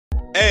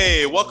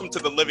Hey, welcome to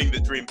the Living the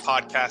Dream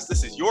podcast.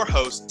 This is your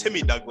host,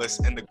 Timmy Douglas,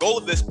 and the goal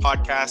of this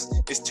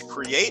podcast is to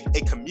create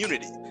a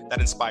community that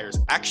inspires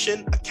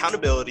action,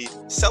 accountability,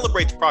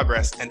 celebrates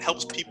progress, and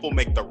helps people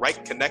make the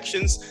right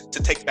connections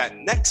to take that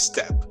next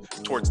step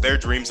towards their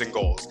dreams and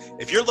goals.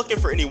 If you're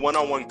looking for any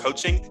one-on-one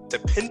coaching to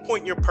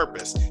pinpoint your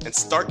purpose and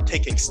start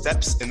taking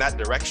steps in that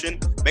direction,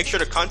 make sure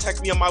to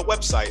contact me on my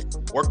website,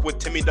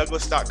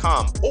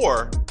 workwithtimmydouglas.com,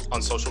 or on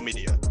social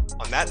media.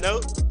 On that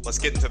note, let's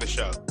get into the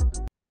show.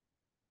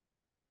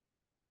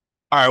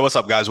 All right, what's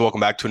up, guys? Welcome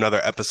back to another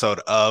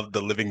episode of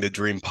the Living the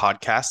Dream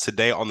podcast.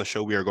 Today on the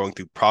show, we are going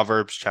through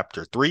Proverbs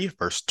chapter 3,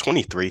 verse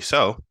 23.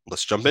 So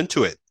let's jump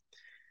into it.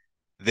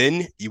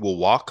 Then you will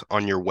walk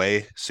on your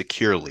way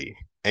securely,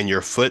 and your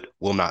foot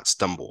will not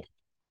stumble.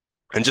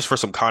 And just for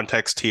some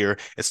context here,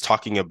 it's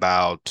talking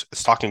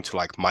to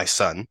like my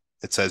son.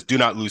 It says, do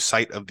not lose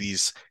sight of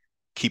these,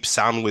 keep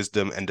sound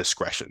wisdom and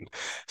discretion.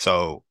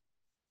 So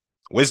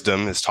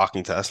wisdom is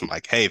talking to us and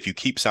like, hey, if you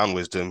keep sound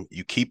wisdom,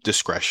 you keep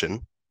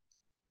discretion,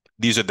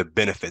 these are the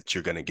benefits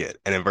you're going to get.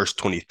 And in verse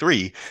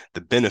 23,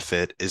 the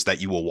benefit is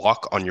that you will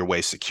walk on your way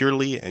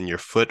securely and your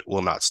foot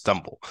will not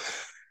stumble.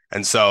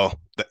 And so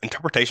the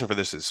interpretation for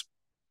this is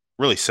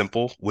really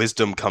simple.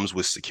 Wisdom comes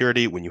with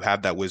security. When you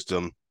have that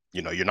wisdom,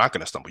 you're not going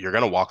to stumble. You're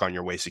going to walk on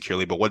your way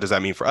securely. But what does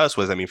that mean for us?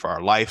 What does that mean for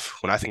our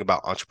life? When I think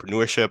about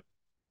entrepreneurship,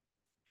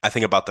 I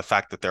think about the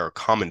fact that there are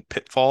common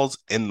pitfalls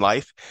in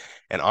life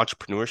and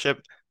entrepreneurship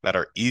that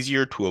are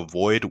easier to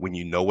avoid when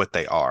you know what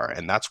they are.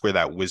 And that's where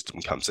that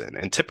wisdom comes in.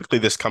 And typically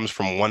this comes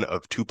from one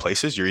of two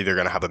places. You're either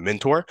going to have a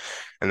mentor,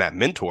 and that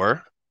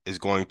mentor is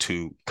going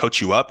to coach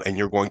you up, and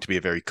you're going to be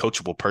a very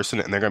coachable person.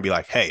 And they're going to be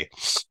like, hey,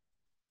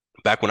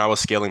 back when I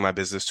was scaling my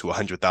business to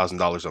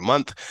 $100,000 a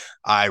month,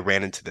 I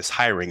ran into this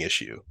hiring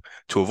issue.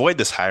 To avoid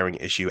this hiring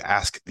issue,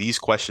 ask these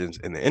questions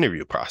in the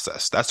interview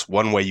process. That's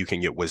one way you can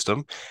get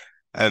wisdom.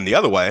 And the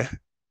other way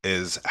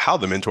is how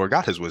the mentor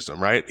got his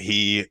wisdom, right?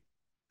 He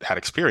had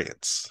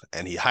experience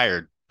and he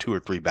hired 2 or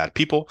 3 bad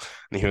people.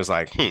 And he was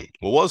like,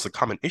 well, what was the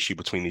common issue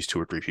between these 2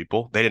 or 3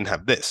 people? They didn't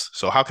have this.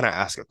 So how can I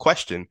ask a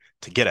question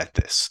to get at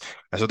this?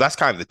 And so that's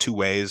kind of the 2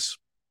 ways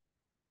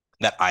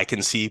that I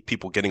can see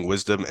people getting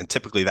wisdom. And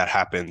typically that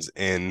happens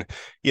in,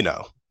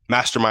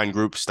 mastermind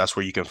groups. That's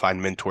where you can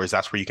find mentors.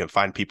 That's where you can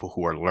find people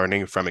who are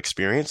learning from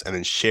experience and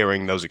then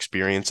sharing those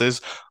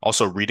experiences.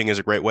 Also, reading is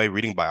a great way,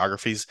 reading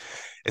biographies.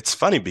 It's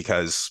funny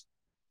because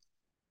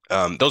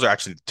those are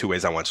actually the 2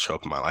 ways I want to show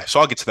up in my life.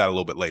 So I'll get to that a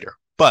little bit later.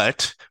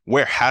 But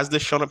where has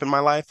this shown up in my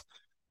life?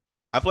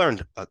 I've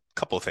learned a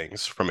couple of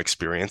things from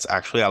experience.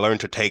 Actually, I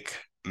learned to take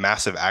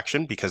massive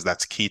action because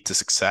that's key to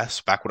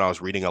success. Back when I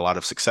was reading a lot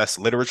of success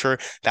literature,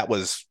 that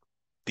was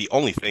the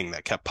only thing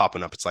that kept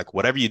popping up. It's like,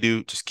 whatever you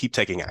do, just keep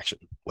taking action.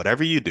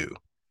 Whatever you do,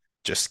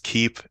 just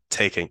keep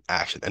taking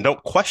action. And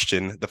don't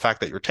question the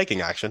fact that you're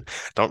taking action.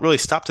 Don't really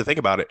stop to think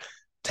about it.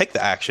 Take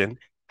the action.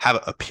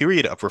 Have a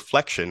period of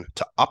reflection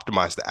to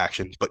optimize the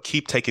action, but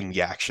keep taking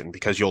the action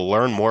because you'll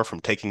learn more from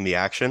taking the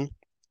action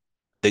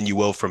than you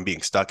will from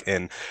being stuck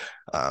in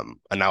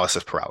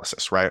analysis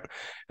paralysis, right?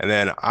 And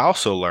then I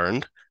also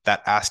learned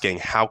that asking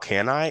how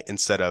can I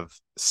instead of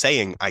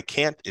saying I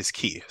can't is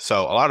key.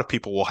 So a lot of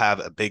people will have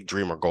a big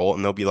dream or goal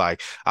and they'll be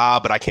like,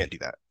 but I can't do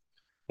that.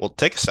 Well,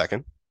 take a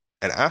second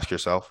and ask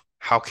yourself,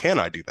 how can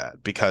I do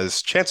that?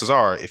 Because chances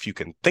are, if you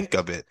can think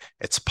of it,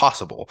 it's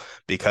possible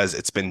because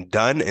it's been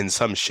done in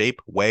some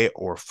shape, way,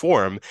 or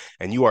form,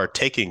 and you are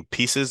taking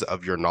pieces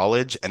of your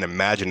knowledge and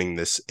imagining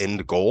this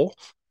end goal,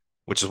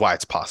 which is why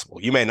it's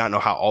possible. You may not know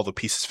how all the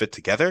pieces fit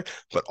together,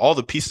 but all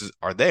the pieces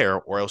are there,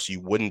 or else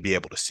you wouldn't be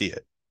able to see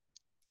it.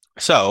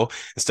 So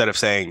instead of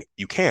saying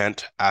you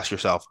can't, ask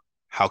yourself,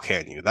 how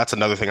can you? That's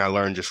another thing I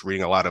learned just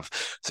reading a lot of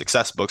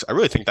success books. I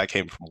really think that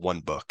came from one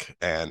book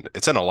and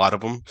it's in a lot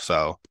of them.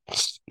 So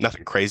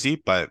nothing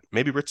crazy, but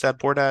maybe Rich Dad,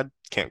 Poor Dad,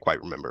 can't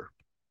quite remember.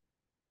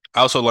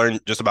 I also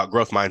learned just about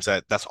growth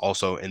mindset. That's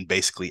also in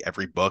basically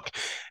every book.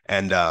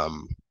 And now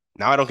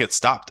I don't get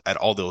stopped at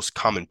all those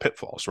common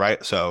pitfalls,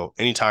 right? So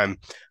anytime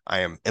I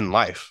am in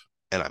life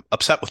and I'm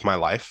upset with my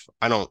life,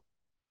 I don't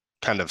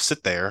kind of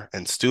sit there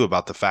and stew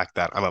about the fact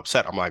that I'm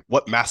upset. I'm like,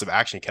 what massive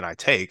action can I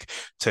take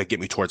to get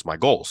me towards my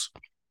goals?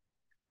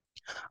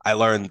 I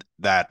learned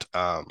that,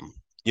 I'm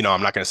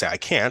not going to say I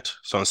can't.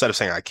 So instead of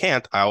saying I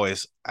can't, I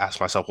always ask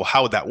myself, well,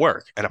 how would that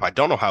work? And if I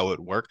don't know how it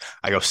would work,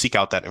 I go seek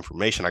out that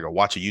information. I go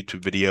watch a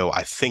YouTube video.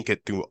 I think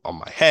it through on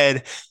my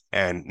head.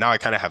 And now I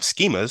kind of have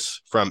schemas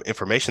from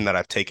information that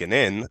I've taken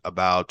in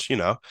about,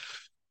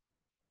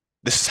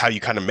 this is how you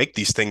kind of make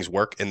these things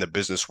work in the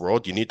business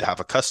world. You need to have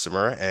a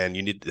customer and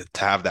you need to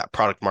have that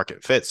product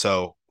market fit.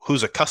 So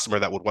who's a customer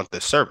that would want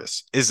this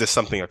service? Is this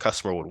something a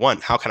customer would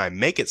want? How can I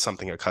make it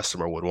something a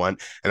customer would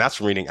want? And that's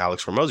from reading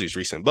Alex Hormozi's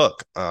recent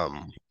book.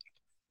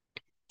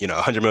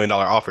 $100 million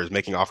offers,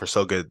 making offers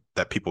so good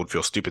that people would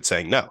feel stupid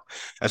saying no.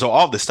 And so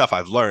all of this stuff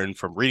I've learned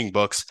from reading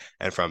books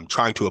and from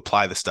trying to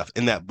apply the stuff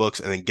in that books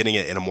and then getting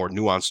it in a more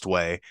nuanced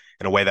way,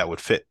 in a way that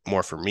would fit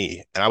more for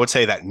me. And I would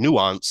say that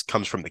nuance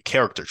comes from the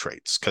character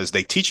traits because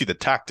they teach you the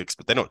tactics,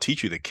 but they don't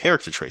teach you the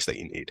character traits that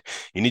you need.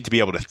 You need to be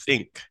able to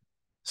think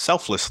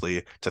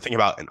selflessly to think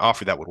about an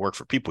offer that would work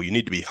for people. You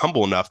need to be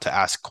humble enough to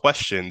ask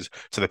questions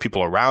to the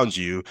people around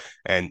you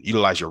and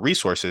utilize your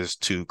resources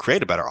to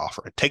create a better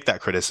offer. Take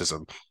that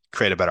criticism,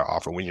 create a better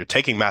offer. When you're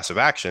taking massive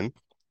action,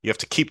 you have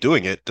to keep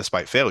doing it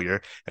despite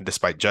failure and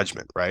despite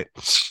judgment, right?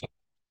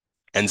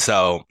 And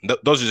so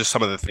those are just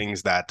some of the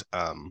things that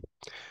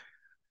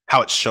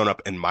how it's shown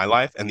up in my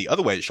life. And the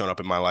other way it's shown up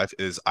in my life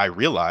is I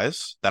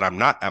realize that I'm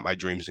not at my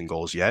dreams and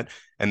goals yet.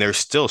 And there's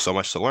still so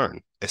much to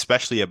learn,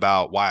 especially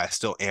about why I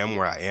still am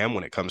where I am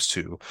when it comes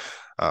to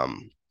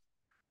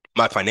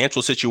my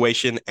financial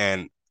situation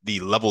and the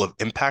level of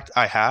impact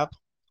I have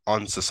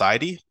on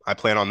society. I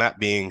plan on that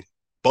being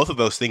both of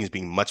those things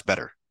being much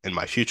better in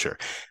my future.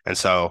 And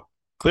so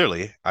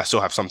clearly, I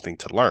still have something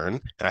to learn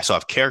and I still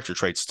have character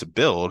traits to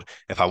build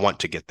if I want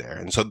to get there.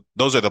 And so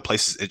those are the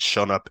places it's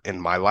shown up in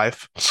my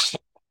life.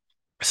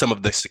 Some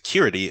of the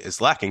security is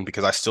lacking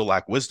because I still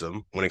lack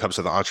wisdom when it comes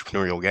to the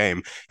entrepreneurial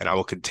game. And I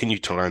will continue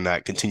to learn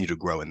that, continue to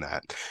grow in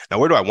that. Now,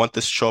 where do I want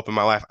this to show up in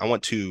my life? I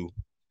want to,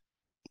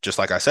 just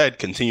like I said,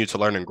 continue to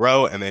learn and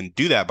grow, and then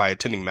do that by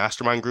attending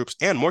mastermind groups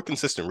and more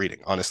consistent reading.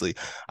 Honestly,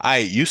 I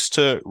used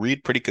to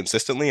read pretty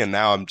consistently, and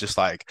now I'm just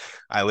like,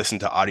 I listen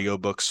to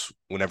audiobooks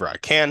whenever I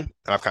can. And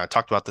I've kind of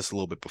talked about this a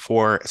little bit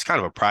before. It's kind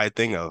of a pride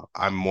thing of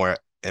I'm more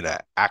in an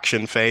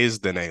action phase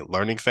than a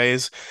learning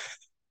phase.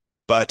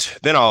 But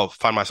then I'll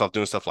find myself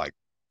doing stuff like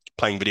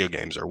playing video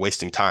games or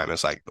wasting time.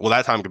 It's like, well,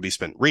 that time could be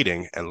spent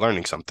reading and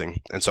learning something.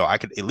 And so I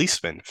could at least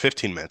spend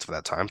 15 minutes of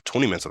that time,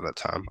 20 minutes of that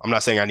time. I'm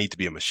not saying I need to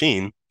be a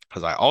machine,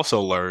 because I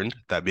also learned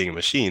that being a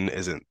machine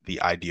isn't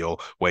the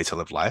ideal way to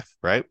live life,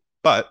 right?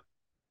 But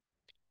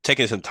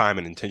taking some time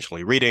and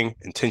intentionally reading,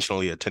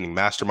 intentionally attending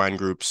mastermind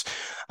groups.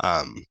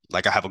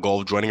 Like I have a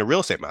goal of joining a real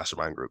estate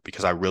mastermind group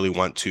because I really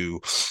want to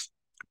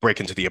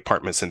break into the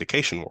apartment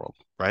syndication world,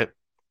 right?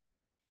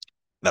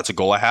 That's a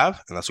goal I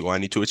have, and that's a goal I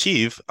need to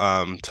achieve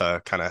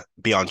to kind of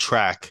be on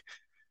track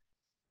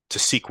to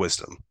seek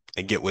wisdom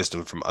and get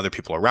wisdom from other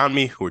people around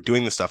me who are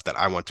doing the stuff that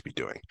I want to be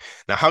doing.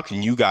 Now, how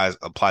can you guys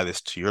apply this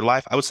to your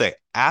life? I would say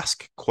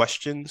ask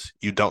questions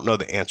you don't know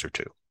the answer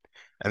to,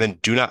 and then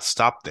do not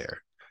stop there,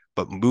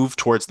 but move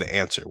towards the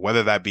answer,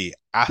 whether that be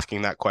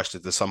asking that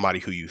question to somebody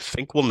who you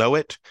think will know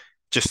it,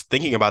 just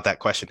thinking about that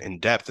question in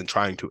depth and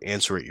trying to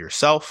answer it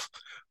yourself,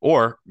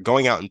 or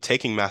going out and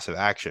taking massive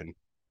action,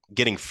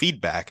 getting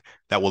feedback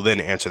that will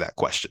then answer that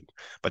question.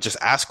 But just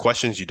ask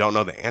questions you don't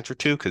know the answer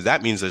to, because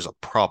that means there's a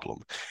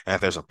problem. And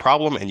if there's a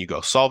problem and you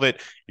go solve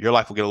it, your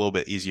life will get a little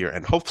bit easier,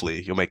 and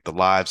hopefully you'll make the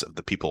lives of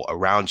the people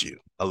around you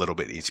a little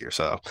bit easier.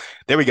 So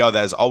there we go.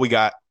 That is all we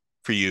got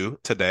for you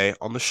today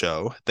on the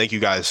show. Thank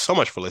you guys so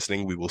much for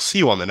listening. We will see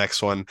you on the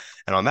next one.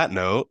 And on that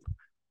note,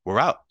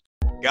 we're out.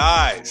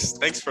 Guys,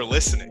 thanks for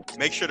listening.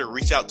 Make sure to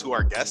reach out to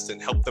our guests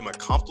and help them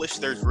accomplish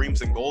their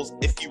dreams and goals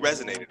if you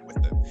resonated with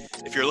them.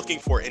 If you're looking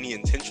for any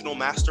intentional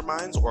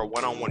masterminds or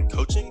one-on-one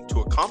coaching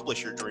to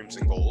accomplish your dreams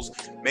and goals,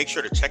 make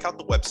sure to check out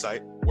the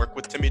website,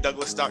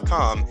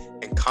 workwithtimmydouglas.com,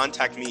 and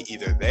contact me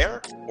either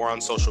there or on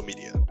social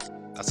media.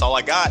 That's all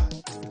I got.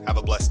 Have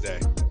a blessed day.